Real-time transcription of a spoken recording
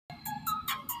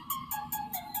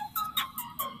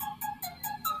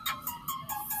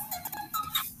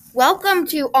Welcome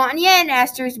to Anya and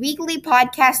Esther's weekly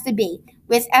podcast debate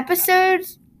with episode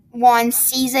 1,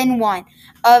 season 1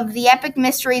 of the Epic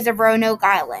Mysteries of Roanoke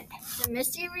Island. The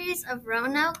Mysteries of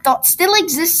Roanoke Still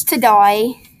exists to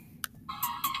die.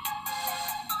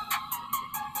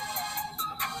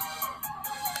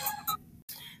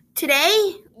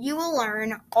 Today, you will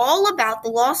learn all about the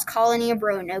lost colony of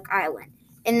Roanoke Island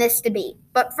in this debate.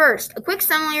 But first, a quick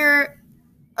summary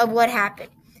of what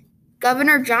happened.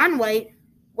 Governor John White,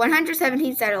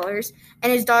 117 settlers,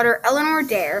 and his daughter Eleanor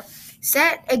Dare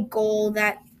set a goal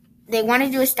that they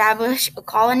wanted to establish a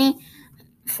colony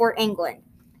for England.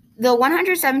 The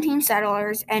 117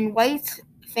 settlers and White's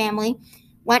family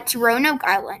went to Roanoke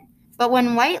Island, but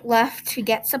when White left to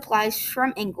get supplies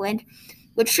from England,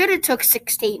 which should have took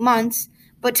 6 to 8 months,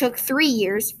 but took 3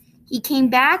 years, he came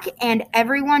back and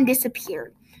everyone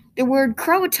disappeared. The word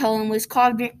Croatoan was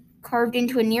carved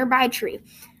into a nearby tree,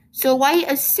 so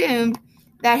White assumed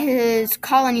that his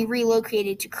colony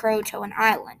relocated to Croatoan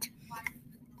Island.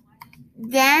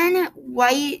 Then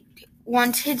White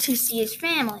wanted to see his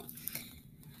family,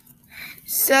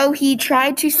 so he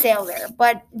tried to sail there,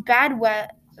 but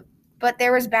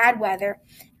there was bad weather,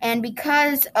 and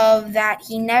because of that,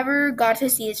 he never got to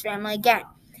see his family again.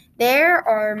 There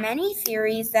are many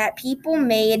theories that people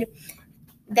made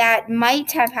that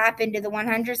might have happened to the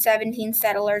 117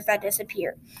 settlers that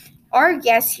disappeared. Our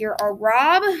guests here are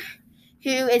Rob, who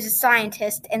is a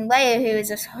scientist, and Leah, who is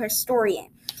a historian.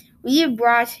 We have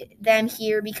brought them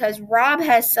here because Rob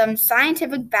has some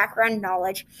scientific background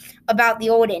knowledge about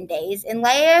the olden days, and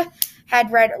Leah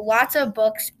had read lots of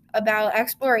books about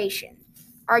exploration.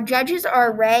 Our judges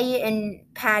are Ray and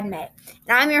Padme, and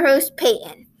I'm your host,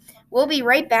 Peyton. We'll be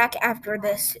right back after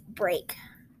this break.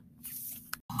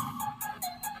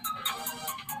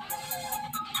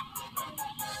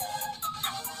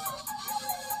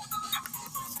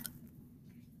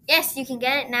 Yes, you can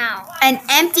get it now. An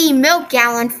empty milk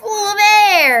gallon full of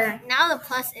air. Now the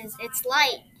plus is it's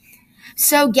light.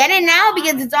 So get it now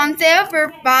because it's on sale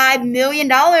for $5 million.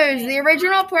 The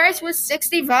original price was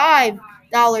 $65.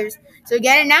 So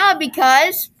get it now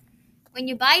because when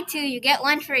you buy 2, you get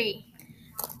 1 free.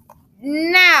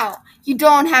 Now you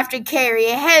don't have to carry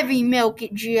a heavy milk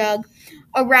jug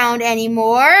around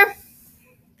anymore.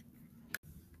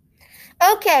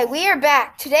 Okay, we are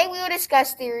back. Today we will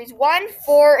discuss theories 1,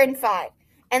 4, and 5,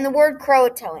 and the word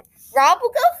Croatoan. Rob will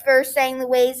go first, saying the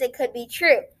ways it could be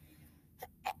true,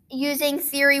 using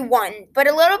theory 1. But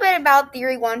a little bit about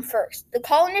theory 1 first. The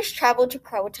colonists traveled to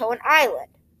Croatoan Island.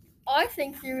 I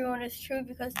think theory 1 is true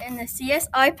because in the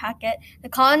CSI packet, the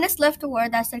colonists left a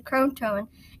word that said Croatoan,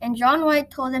 and John White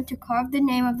told them to carve the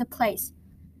name of the place.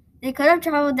 They could have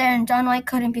traveled there, and John White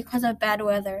couldn't because of bad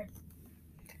weather.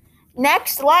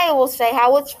 Next, Leia will say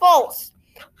how it's false.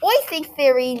 I think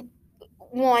theory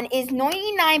 1 is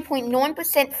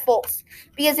 99.9% false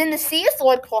because in the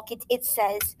CSI pocket it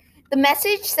says, the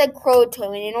message said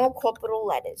Croatoan in all capital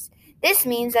letters. This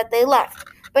means that they left.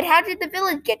 But how did the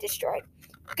village get destroyed?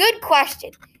 Good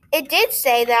question. It did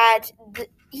say that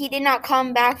he did not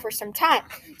come back for some time,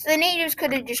 so the natives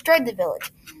could have destroyed the village.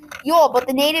 But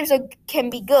the natives can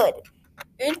be good.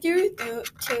 In theory 2,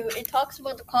 it talks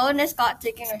about the colonists got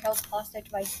taken or held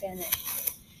hostage by Spanish.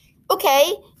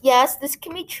 Okay, yes, this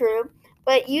can be true,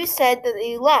 but you said that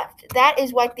they left. That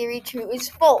is why theory 2 is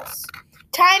false.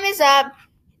 Time is up,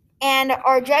 and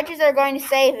our judges are going to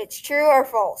say if it's true or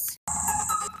false.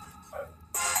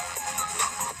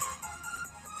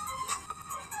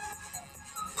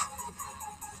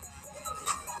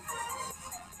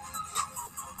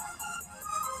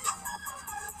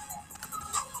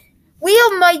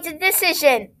 We'll make the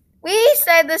decision. We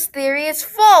said this theory is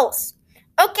false.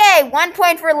 Okay, 1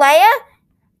 point for Leia.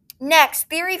 Next,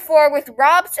 theory 4 with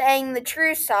Rob saying the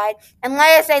true side and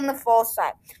Leia saying the false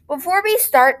side. Before we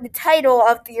start, the title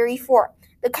of theory 4.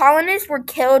 The colonists were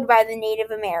killed by the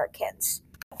Native Americans.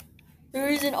 The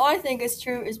reason I think it's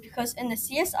true is because in the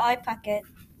CSI packet,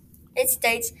 it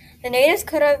states the natives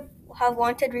could have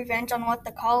wanted revenge on what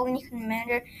the colony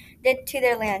commander did to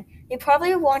their land. They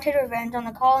probably wanted revenge on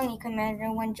the colony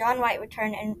commander when John White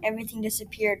returned and everything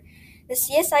disappeared. The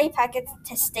CSI packet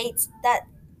states that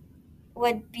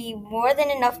would be more than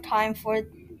enough time for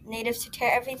natives to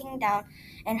tear everything down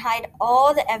and hide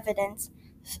all the evidence.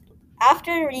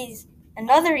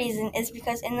 Another reason is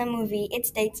because in the movie it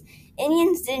states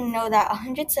Indians didn't know that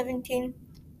 117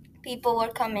 people were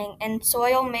coming and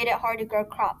soil made it hard to grow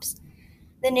crops.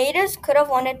 The natives could have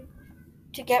wanted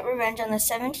to get revenge on the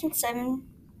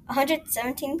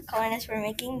 117 colonists for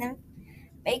making them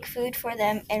make food for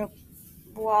them and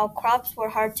while crops were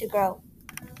hard to grow.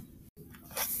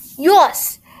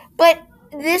 Yes, but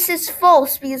This is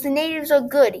false because the natives are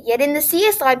good. Yet in the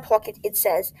CSI pocket it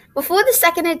says, before the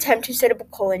second attempt to set up a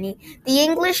colony, the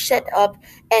English set up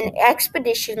an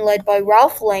expedition led by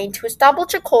Ralph Lane to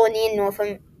establish a colony in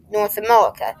North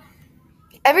America.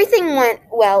 Everything went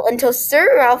well until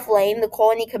Sir Ralph Lane, the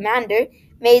colony commander,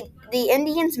 made the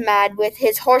Indians mad with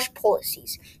his harsh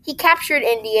policies. He captured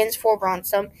Indians for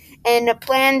ransom and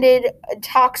planned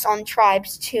attacks on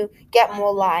tribes to get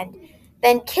more land.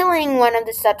 Then, killing one of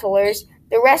the settlers,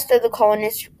 the rest of the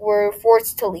colonists were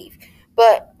forced to leave.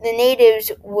 But the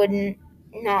natives would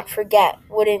not forget.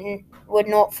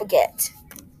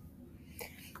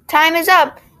 Time is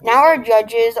up. Now our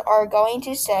judges are going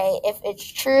to say if it's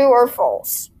true or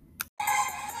false.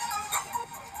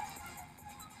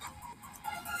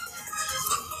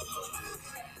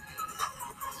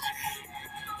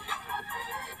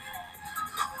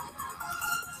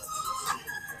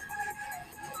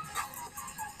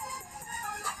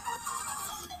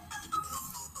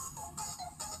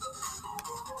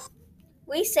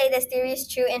 We say this theory is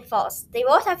true and false. They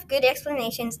both have good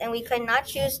explanations, and we could not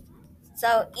choose,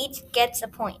 so each gets a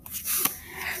point.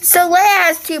 So Leia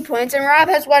has 2 points and Rob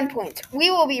has 1 point.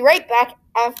 We will be right back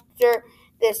after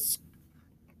this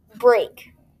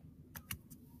break.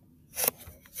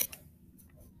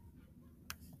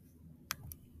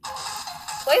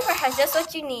 Wayfair has just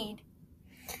what you need.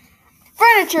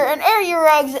 Furniture and area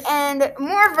rugs and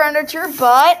more furniture,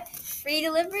 but Free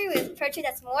delivery with purchase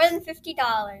that's more than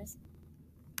 $50.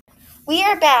 we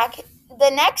are back. The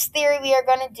next theory we are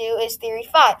going to do is Theory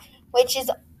 5, which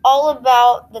is all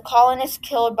about the colonists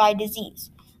killed by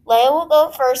disease. Leia will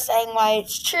go first saying why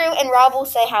it's true, and Rob will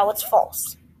say how it's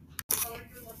false.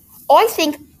 I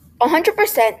think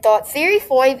 100% thought Theory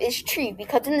 5 is true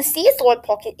because in the CSI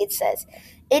pocket it says,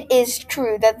 it is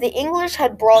true that the English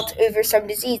had brought over some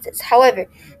diseases. However,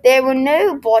 there were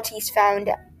no bodies found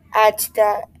and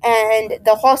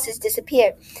the horses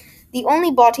disappeared. The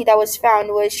only body that was found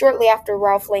was shortly after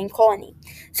Ralph Lane colony.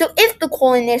 So if the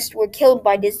colonists were killed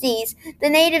by disease, the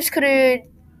natives could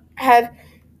have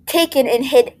taken and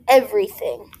hid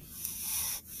everything.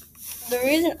 The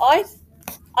reason I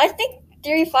think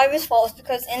Theory 5 is false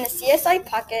because in the CSI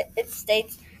pocket it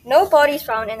states no bodies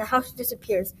found and the house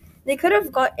disappears. They could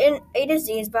have gotten a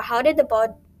disease, but how did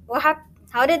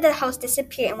the house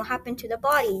disappear and what happened to the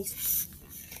bodies?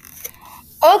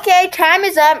 Okay, time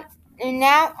is up, and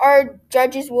now our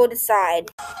judges will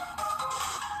decide.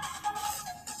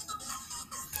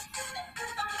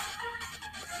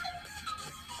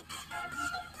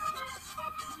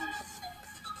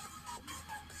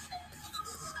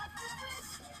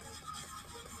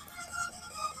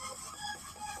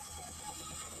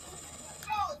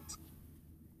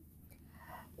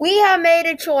 We have made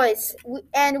a choice,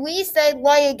 and we say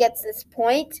Leia gets this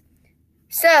point.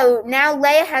 So now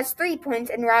Leia has 3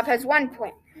 points and Rob has 1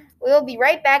 point. We will be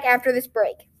right back after this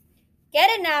break.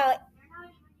 Get it now.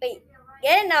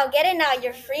 Get it now.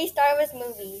 Your free Star Wars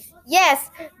movies. Yes,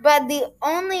 but the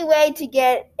only way to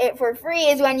get it for free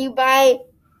is when you buy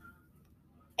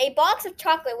a box of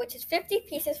chocolate, which is 50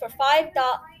 pieces for $5.99.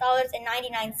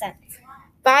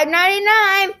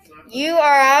 $5.99. You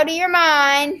are out of your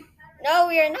mind. No,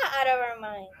 we are not out of our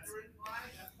minds.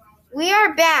 We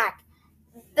are back.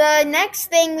 The next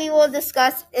thing we will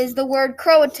discuss is the word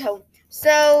Croatoan.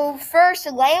 So first,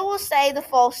 Leia will say the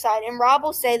false side and Rob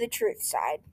will say the truth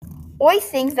side. I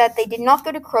think that they did not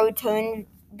go to Croatoan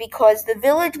because the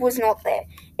village was not there.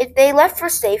 If they left for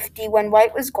safety when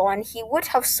White was gone, he would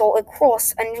have saw a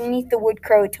cross underneath the word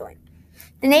Croatoan.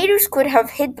 The natives could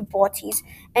have hid the bodies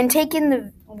and taken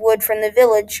the wood from the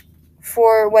village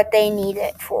for what they need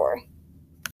it for.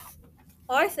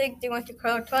 I think they went to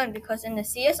Croatoan because in the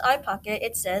CSI pocket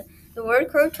it said the word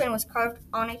Croatoan was carved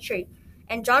on a tree,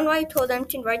 and John White told them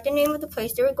to write the name of the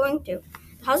place they were going to.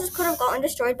 The houses could have gotten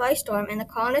destroyed by a storm, and the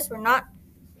colonists were not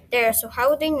there, so how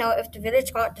would they know if the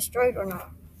village got destroyed or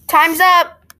not? Time's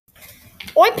up!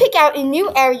 I pick out a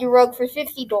new area rug for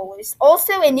 $50.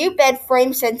 Also, a new bed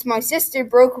frame since my sister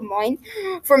broke mine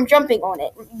from jumping on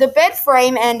it. The bed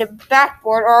frame and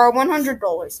backboard are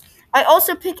 $100. I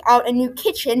also pick out a new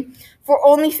kitchen for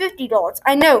only $50.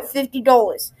 I know,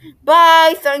 $50.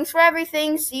 Bye. Thanks for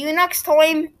everything. See you next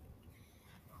time.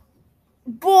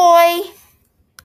 Boy.